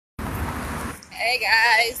Hey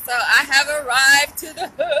guys, so I have arrived to the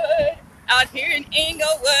hood out here in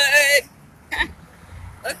Inglewood.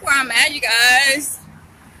 Look where I'm at, you guys.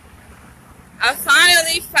 I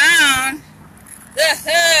finally found the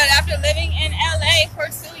hood after living in LA for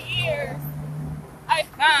 2 years. I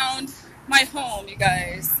found my home, you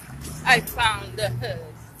guys. I found the hood.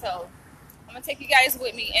 So I'm gonna take you guys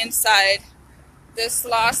with me inside the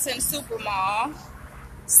SLAUSON Super Mall.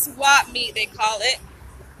 Swap meet, they call it.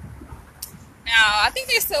 Now, I think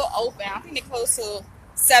they're still open. I think they close till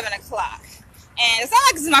 7 o'clock. And it's not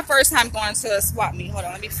like this is my first time going to a swap meet. Hold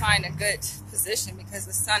on, let me find a good position because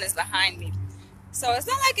the sun is behind me. So it's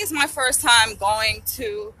not like it's my first time going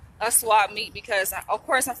to a swap meet because, of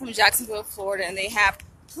course, I'm from Jacksonville, Florida, and they have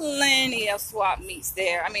plenty of swap meets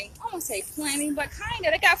there. I mean, I won't say plenty, but kind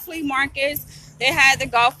of. They got flea markets. They had the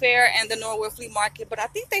Gulf Fair and the Norwood Flea Market, but I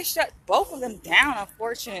think they shut both of them down,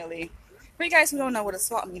 unfortunately. For you guys who don't know what a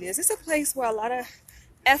swap meet is, it's a place where a lot of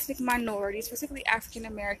ethnic minorities, specifically African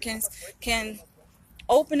Americans, can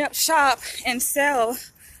open up shop and sell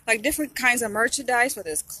like different kinds of merchandise, whether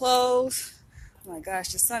it's clothes. Oh my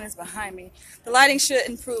gosh, the sun is behind me. The lighting should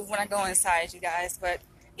improve when I go inside, you guys. But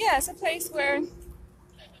yeah, it's a place where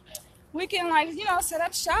we can, like, you know, set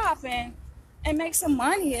up shop and make some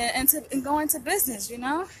money and go into business, you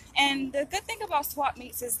know. And the good thing about swap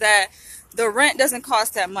meets is that the rent doesn't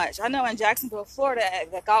cost that much. I know in Jacksonville, Florida,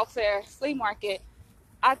 at the Gulf Fair Flea Market,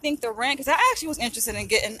 I think the rent, because I actually was interested in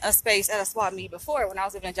getting a space at a swap meet before when I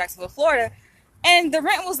was living in Jacksonville, Florida, and the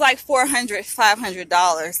rent was like $400,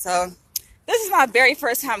 $500. So this is my very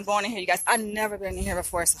first time going in here, you guys. I've never been in here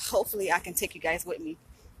before, so hopefully I can take you guys with me,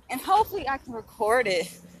 and hopefully I can record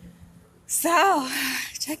it. So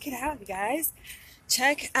check it out, you guys.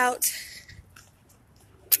 Check out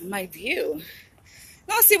my view.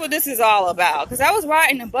 Let's see what this is all about, because I was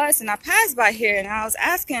riding the bus and I passed by here and I was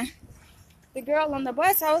asking the girl on the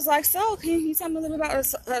bus, I was like, so can you tell me a little bit about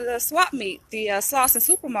the swap meet, the SLAUSON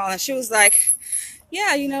Super Mall? And she was like,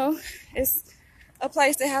 yeah, you know, it's a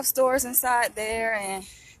place they have stores inside there, and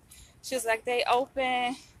she was like, they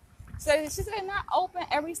open. So she said they're not open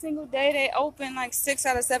every single day. They open like 6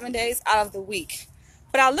 out of 7 days out of the week.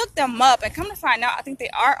 But I looked them up, and come to find out, I think they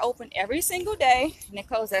are open every single day, and they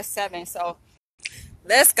close at 7. So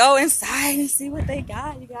let's go inside and see what they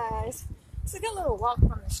got, you guys. It's a good little walk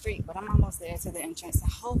from the street, but I'm almost there to the entrance. So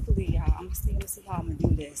hopefully, y'all, I'm gonna see how I'm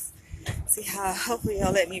gonna do this. See how, hopefully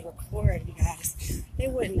y'all let me record, you guys. They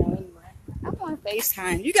wouldn't know anyway. I'm on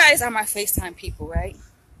FaceTime. You guys are my FaceTime people, right?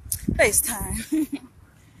 FaceTime.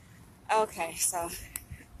 Okay, so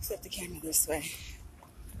flip the camera this way.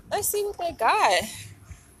 Let's see what they got.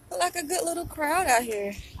 Look like a good little crowd out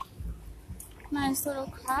here. Nice little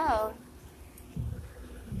crowd.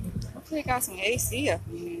 Hopefully they got some AC up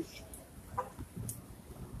in here.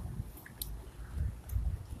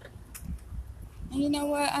 And you know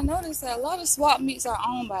what? I noticed that a lot of swap meets are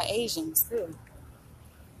owned by Asians too.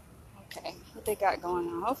 Okay, what they got going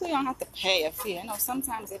on? Hopefully you don't have to pay a fee. I know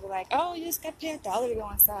sometimes they be like, oh, you just got to pay $1 to go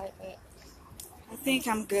inside, but I think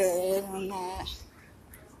I'm good on that.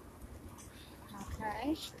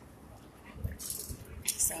 Okay.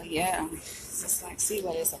 So yeah, let's just like see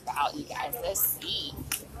what it's about, you guys. Let's see.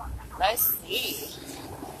 Let's see.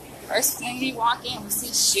 First thing you walk in, we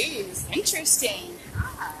see shoes. Interesting.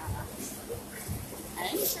 Ah,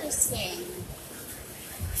 interesting.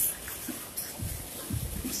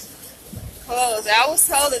 Clothes. I was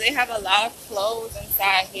told that they have a lot of clothes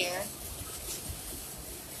inside here.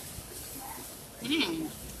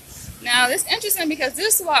 Now this is interesting because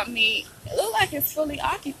this swap meet, it looks like it's fully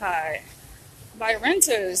occupied by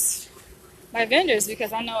renters, by vendors,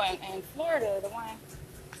 because I know in Florida, the one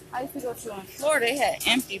I used to go to in Florida, they had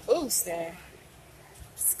empty booths there.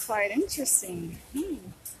 It's quite interesting.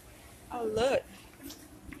 Oh look,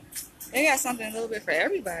 they got something a little bit for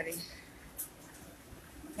everybody.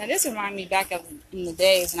 Now this reminds me back of in the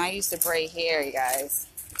days when I used to braid hair, you guys.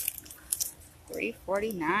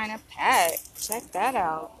 $3.49 a pack. Check that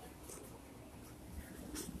out.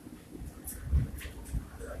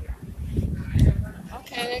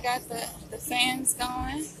 Okay, they got the fans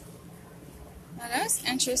going. Now that's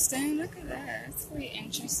interesting. Look at that. That's pretty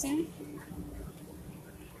interesting.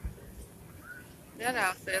 That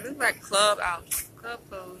outfit looks like club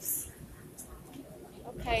clothes.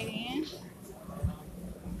 Okay then.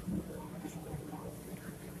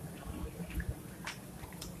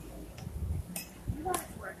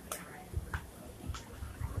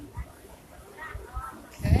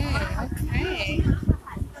 Okay.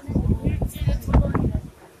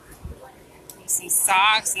 Some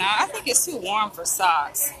socks. Now, I think it's too warm for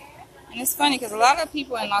socks. And it's funny because a lot of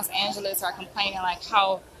people in Los Angeles are complaining like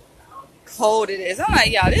how cold it is. I'm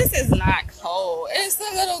like, y'all, this is not cold. It's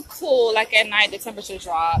a little cool, like at night the temperature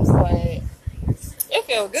drops, but it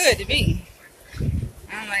feels good to be.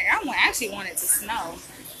 I'm like, actually want it to snow.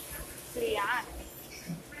 To be honest.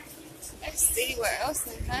 Let's see what else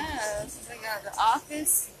they have. They got the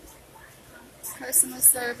office, customer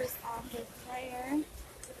service office there.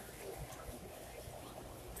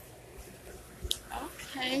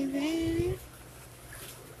 Okay, then.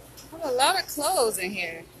 I have a lot of clothes in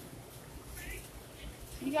here.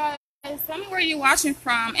 You guys, tell me where you're watching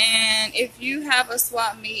from and if you have a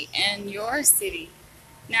swap meet in your city.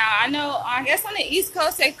 Now, I guess on the East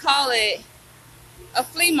Coast they call it a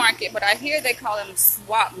flea market, but I hear they call them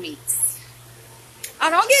swap meets. Oh,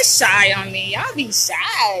 don't get shy on me. Y'all be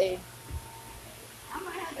shy. I'm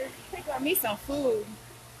gonna have to pick up me some food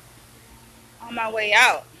on my way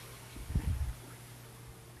out.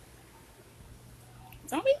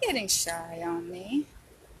 Don't be getting shy on me.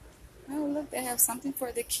 Oh, look, they have something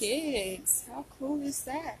for the kids. How cool is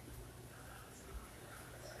that?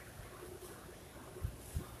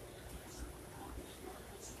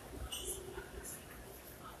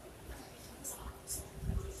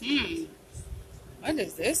 What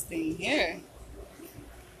is this thing here?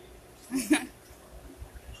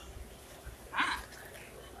 Ah.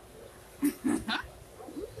 What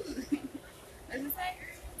does it say?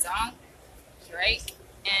 Donk, Drake,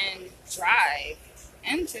 and Drive.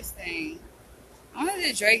 Interesting. Why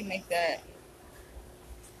did Drake make that?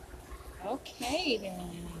 Okay,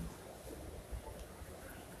 then.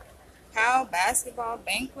 Cal Basketball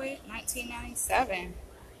Banquet, 1997.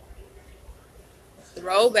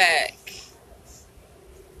 Throwback.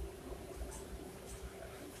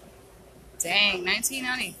 Dang,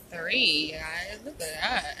 1993, guys. Look at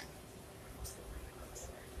that.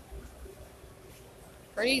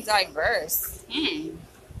 Pretty diverse.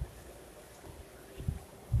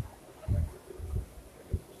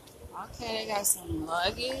 Okay, got some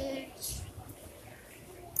luggage.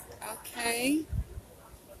 Okay.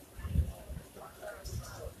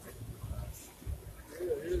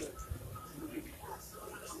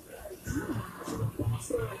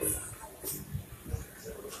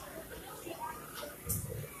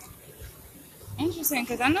 Interesting,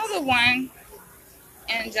 because I know the one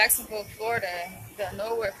in Jacksonville, Florida, the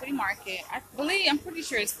Norwood Flea Market. I'm pretty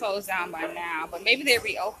sure it's closed down by now, but maybe they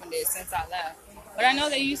reopened it since I left. But I know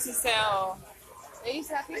they used to have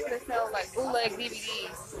people that sell like bootleg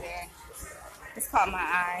DVDs there. It's caught my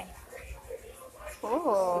eye.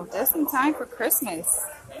 Cool, just in time for Christmas.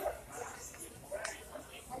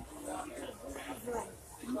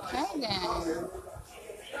 Okay then.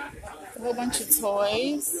 A whole bunch of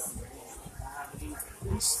toys.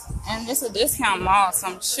 And it's a discount mall, so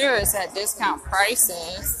I'm sure it's at discount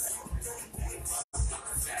prices.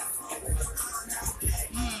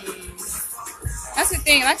 That's the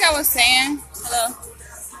thing, like I was saying, hello.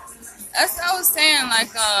 That's what I was saying,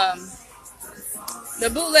 like the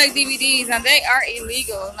bootleg DVDs, and they are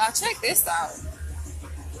illegal. Now check this out.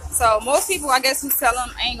 So most people, I guess, who sell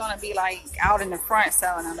them ain't gonna be like out in the front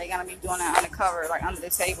selling them. They're gonna be doing that undercover, like under the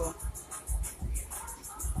table.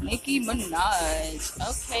 Nicki Minaj.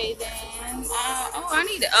 Okay then. I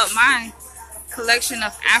need to up my collection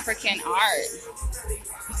of African art.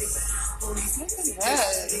 Look at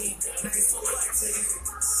that.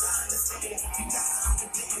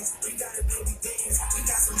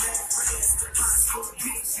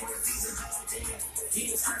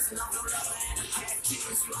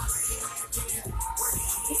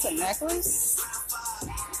 It's a necklace.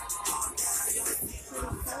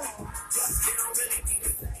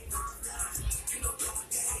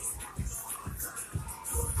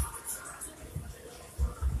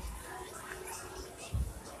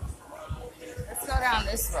 Let's go down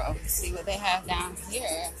this row, see what they have down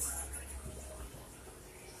here.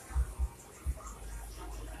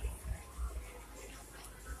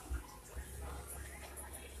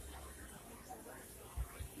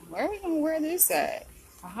 Where are we gonna wear this at?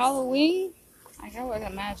 For Halloween? I would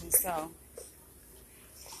imagine so.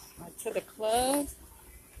 Or to the club?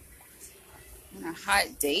 On a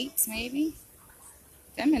hot date, maybe?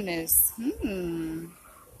 Feminist.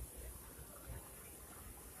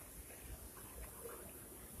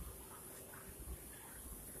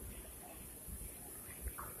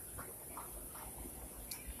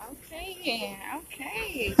 Okay, yeah,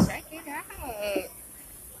 okay. Check it out.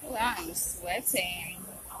 Oh, I'm sweating.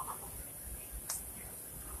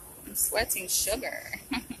 I'm sweating sugar.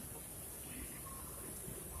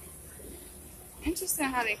 Interesting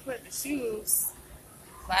how they put the shoes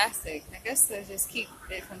plastic. I guess to just keep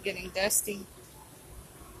it from getting dusty.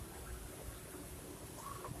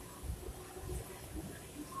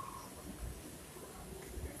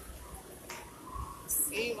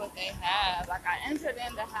 see what they have. Like I entered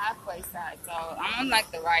in the halfway side, so I'm on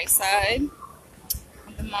like the right side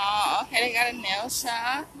of the mall. Okay, they got a nail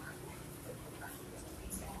shop.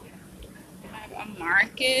 They have a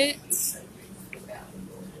market.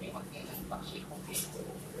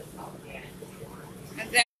 And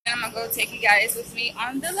then I'm gonna go take you guys with me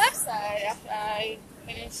on the left side after I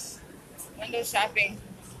finish window shopping.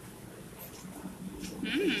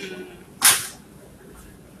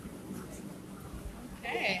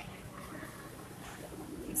 Okay.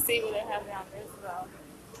 Let's see what they have down there as well.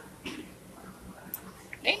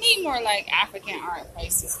 They need more like African art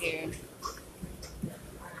places here.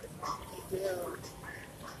 They do.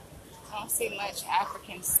 I don't see much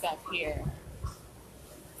African stuff here.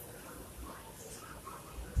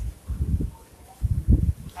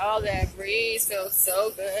 Oh, that breeze feels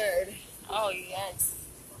so good. Oh, yes.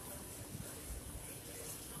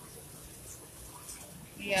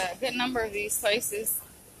 Yeah, a good number of these places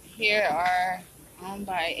here are owned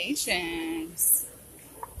by Asians.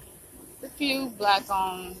 A few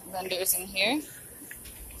black-owned vendors in here.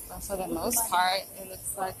 But for the most part, it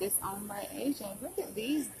looks like it's owned by Asians. Look at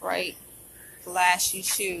these bright, flashy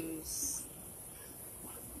shoes.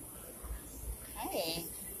 Hey.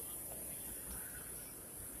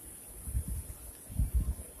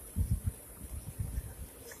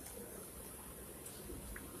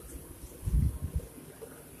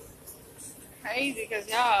 Crazy because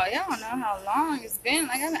y'all don't know how long it's been.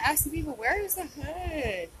 Like I've been asking people, where is the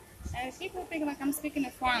hood? And people think like I'm speaking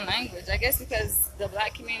a foreign language. I guess because the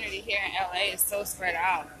black community here in LA is so spread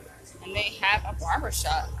out. And they have a barber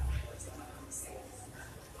shop.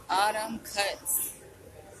 Autumn cuts.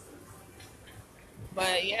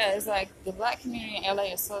 But yeah, it's like the black community in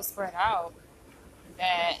LA is so spread out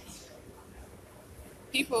that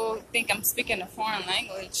people think I'm speaking a foreign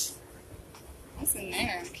language. What's in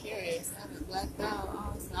there? I'm curious. I haven't blacked out.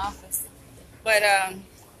 Oh, it's an office. But,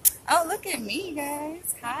 oh, look at me,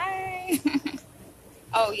 guys. Hi.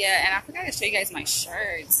 Oh, yeah, and I forgot to show you guys my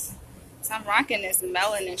shirts. So I'm rocking this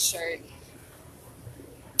melanin shirt.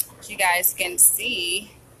 As you guys can see,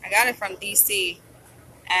 I got it from DC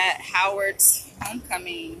at Howard's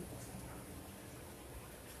homecoming.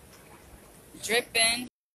 Dripping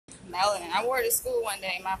melanin. I wore it to school one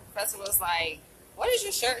day. My professor was like, what does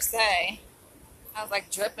your shirt say? I was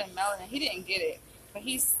like, dripping melanin. He didn't get it, but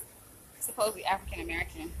he's supposedly African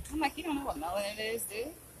American. I'm like, you don't know what melanin is, dude?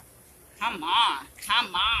 Come on,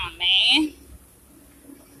 man.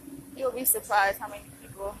 You'll be surprised how many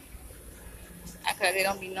people act like they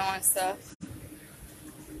don't be knowing stuff.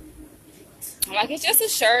 I'm like, it's just a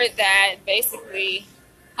shirt that basically,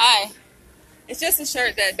 it's just a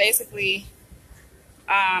shirt that basically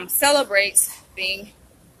celebrates being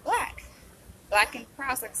black. Black and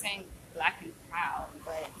proud. It's like saying black and proud,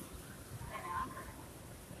 but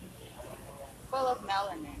you know, full of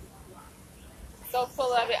melanin. So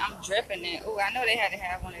full of it, I'm dripping it. Ooh, I know they had to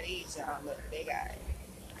have one of these, y'all. Look, they got it.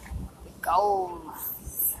 The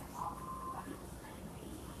golds.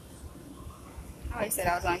 I always said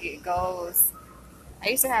I was gonna get golds. I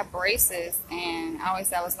used to have braces, and I always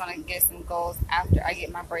said I was gonna get some golds after I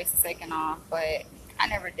get my braces taken off, but I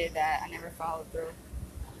never did that. I never followed through.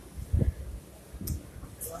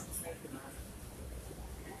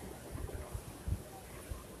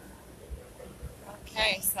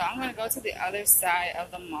 Okay, so I'm gonna go to the other side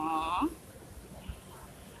of the mall.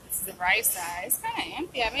 This is the right side. It's kind of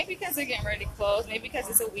empty. Maybe because they're getting ready to close. Maybe because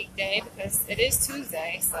it's a weekday. Because it is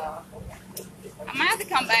Tuesday, so I might have to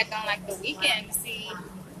come back on like the weekend to see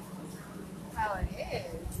how it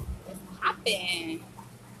is. It's popping.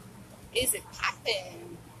 Is it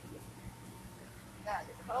popping? Got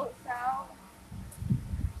the coats out.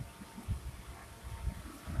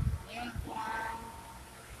 Uniform.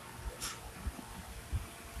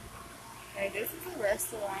 Okay, this is a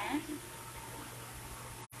restaurant.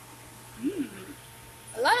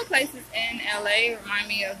 A lot of places in LA remind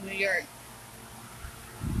me of New York.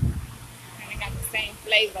 And they got the same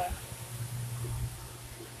flavor,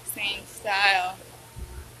 same style.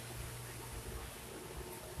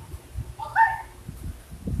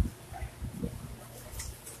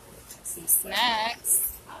 Some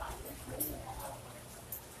snacks.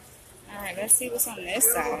 Alright, let's see what's on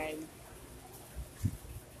this side.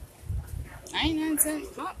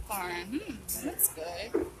 99-cent popcorn. That looks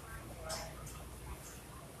good.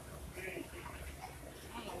 I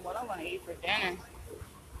don't know what I want to eat for dinner.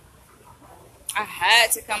 I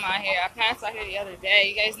had to come out here. I passed out here the other day.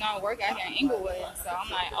 You guys know I work out here in Inglewood. So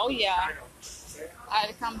I'm like, oh yeah. I had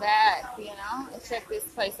to come back, you know, and check this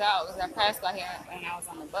place out because I passed out here when I was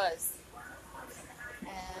on the bus.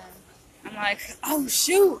 And I'm like, oh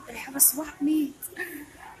shoot, they have a swap meet.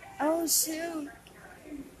 Oh shoot.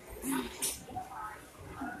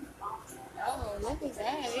 Oh, look at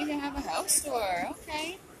that. They even have a health store.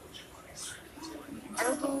 Okay.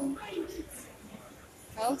 Herbal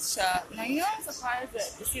health shop. Now, you know, I'm surprised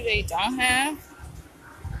that you see they don't have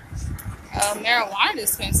a marijuana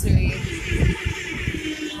dispensary.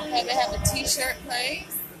 Okay, they have a t-shirt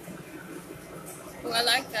place. Oh, I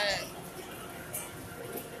like that.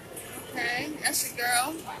 Okay, that's your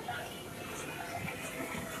girl.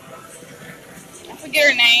 I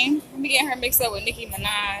forget her name. Let me get her mixed up with Nicki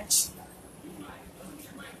Minaj.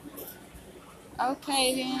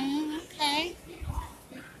 Okay, then. Okay.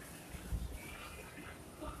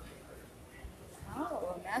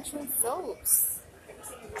 Oh, natural soaps.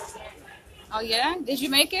 Oh, yeah? Did you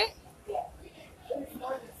make it?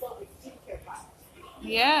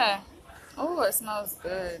 Yeah. Oh, it smells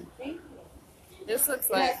good. This looks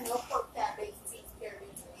like...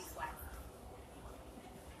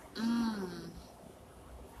 Mmm.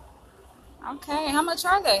 Okay, how much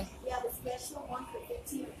are they? Yeah, the special one for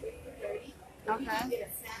 15 and 3 for 30. Okay. You can get a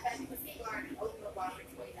snapback for $6 and open a bar for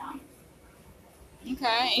 $20.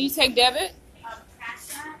 Okay, and you take debit?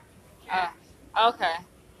 Cash app. Okay.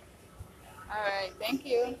 All right, thank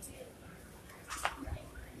you.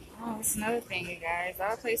 Oh, that's another thing, you guys. A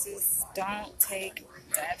lot of places don't take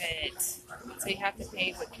debit, so you have to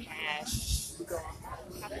pay with cash.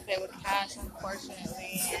 You have to pay with cash,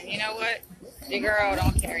 unfortunately. And you know what? Your girl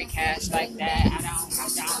don't carry cash like that. I don't.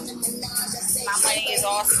 My money is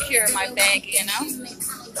all secure in my bank, you know?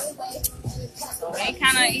 So any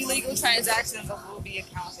kind of illegal transactions will be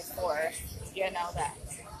accounted for. You know that.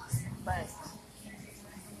 But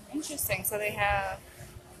interesting. So they have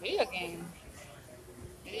video game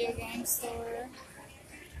store.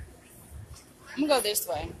 I'm gonna go this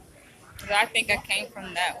way. I think I came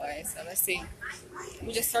from that way. So let's see.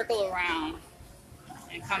 We just circle around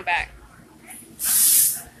and come back.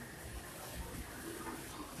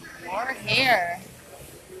 More hair.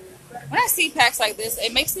 When I see packs like this,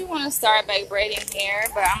 it makes me want to start back braiding hair.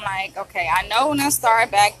 But I'm like, okay, I know when I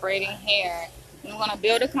start back braiding hair, I'm going to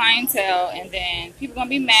build a clientele. And then people are going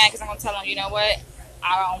to be mad because I'm going to tell them, you know what?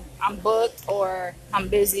 I'm booked or I'm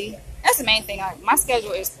busy. That's the main thing. Like, my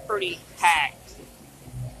schedule is pretty packed.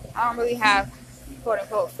 I don't really have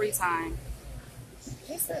quote-unquote free time.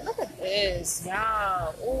 Look at this,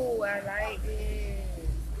 y'all. Oh, I like this.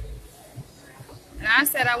 And I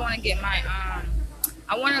said I want to get my,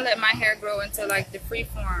 I want to let my hair grow into like the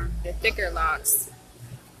freeform, the thicker locks.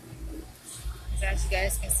 As you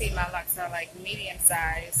guys can see, my locks are like medium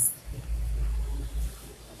size.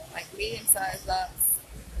 Like medium size locks.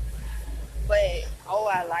 But, oh,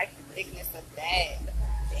 I like the thickness of that.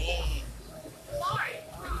 Damn.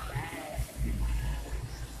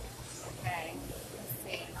 Okay.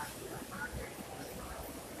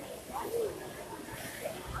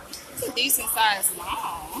 It's a decent size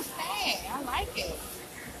long. Okay, I like it.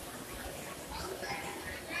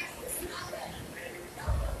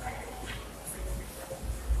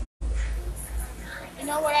 You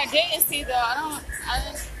know what I didn't see though?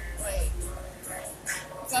 Wait.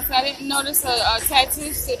 Since I didn't notice a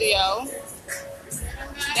tattoo studio.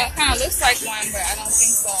 That kind of looks like one, but I don't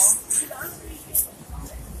think so.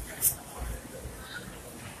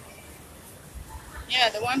 Yeah,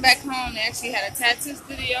 the one back home, they actually had a tattoo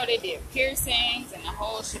studio. They did piercings and the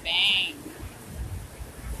whole shebang.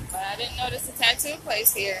 But I didn't notice a tattoo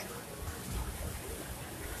place here.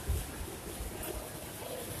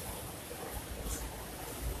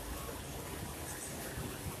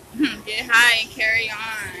 Get high and carry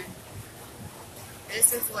on.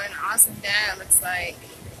 This is what an awesome dad looks like.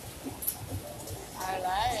 I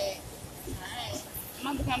like. Nice. I'm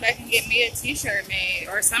going to come back and get me a t-shirt made,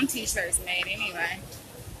 or some t-shirts made anyway.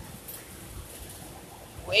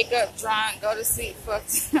 Wake up drunk, go to sleep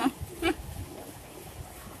fucked up.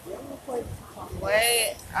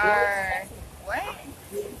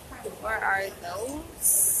 What are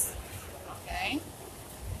those? Okay.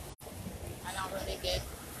 I don't really get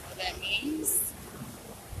what that means.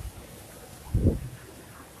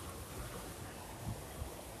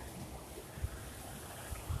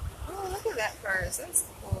 Oh, look at that purse. That's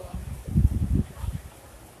cool.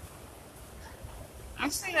 I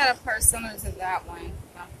actually got a purse similar to that one.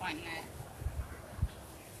 I'm pointing at.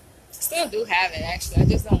 Still do have it, actually. I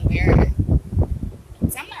just don't wear it.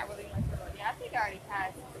 So I'm not really much of a... Yeah, I think I already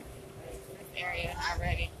passed this area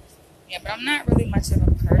already. Yeah, but I'm not really much of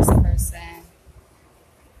a purse person.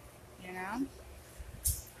 You know?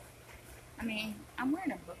 I mean, I'm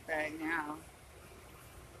wearing a book bag now.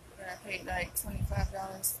 But I paid like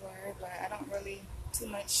 $25 for it, but I don't really too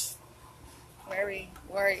much worry.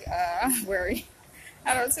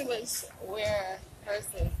 I don't too much wear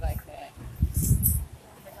purses like that.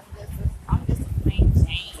 I'm just a plain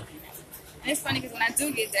Jane. And it's funny because when I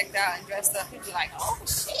do get decked out and dressed up, people be like, oh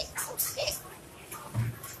shit.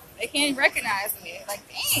 They can't recognize me. Like,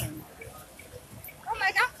 dang. I'm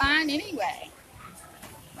like, I'm fine anyway.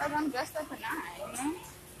 Whether I'm dressed up or not, you know?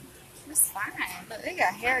 It's fine. But they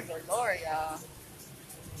got hair galore, y'all.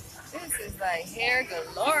 This is like hair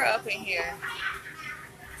galore up in here.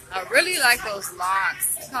 I really like those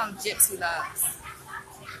locks. They call them gypsy locks.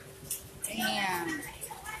 Damn.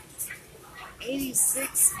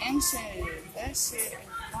 86 inches. That shit is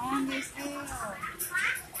long as hell.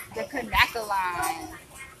 The Kanaka line.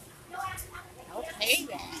 Okay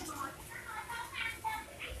then.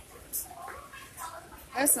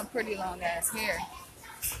 That's some pretty long ass hair.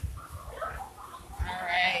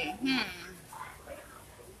 Alright. I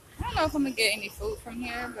don't know if I'm gonna get any food from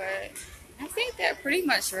here, but I think that pretty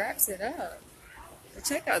much wraps it up. But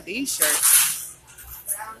check out these shirts.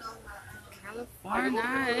 California.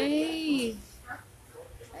 Hey.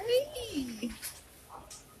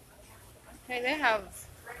 Okay, they have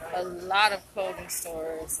a lot of clothing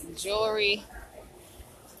stores and jewelry.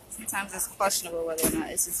 Sometimes it's questionable whether or not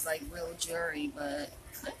it's just like real jewelry, but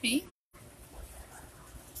could be.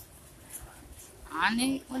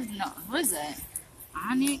 Onyx? What is that?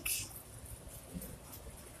 Onyx?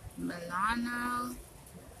 Milano? I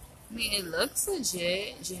mean, it looks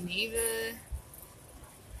legit. Geneva.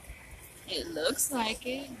 It looks like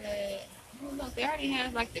it, but oh, look, they already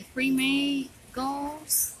have like the pre-made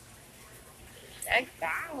goals. Checked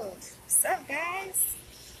out. What's up, guys?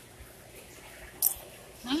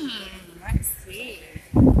 Let's see.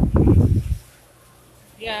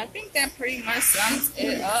 Yeah, I think that pretty much sums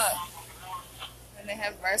it up. And they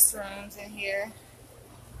have restrooms in here.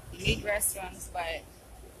 Unique restrooms, but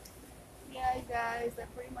yeah, you guys,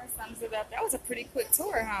 that pretty much sums it up. That was a pretty quick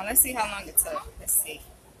tour, huh? Let's see how long it took. Let's see.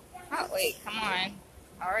 Oh, wait, come on.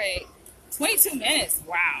 All right. 22 minutes.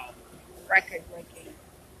 Wow. Record breaking.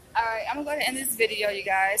 All right, I'm going to go ahead and end this video, you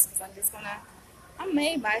guys, because I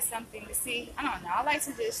may buy something to see. I don't know. I like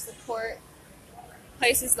to just support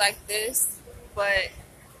places like this, but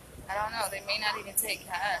I don't know. They may not even take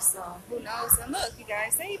cash, so who knows? And look, you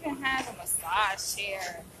guys, they even have a massage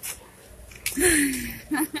chair.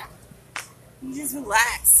 You just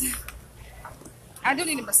relax. I do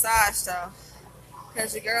need a massage, though,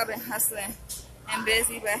 because your girl been hustling and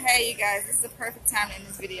busy. But hey, you guys, this is the perfect time to end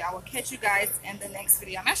this video. I will catch you guys in the next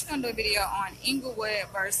video. I'm actually going to do a video on Inglewood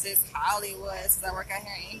versus Hollywood, since I work out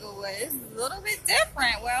here in Inglewood. It's a little bit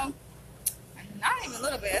different. Well, not even a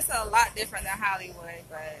little bit. It's a lot different than Hollywood,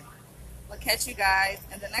 but we'll catch you guys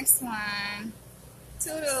in the next one.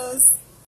 Toodles.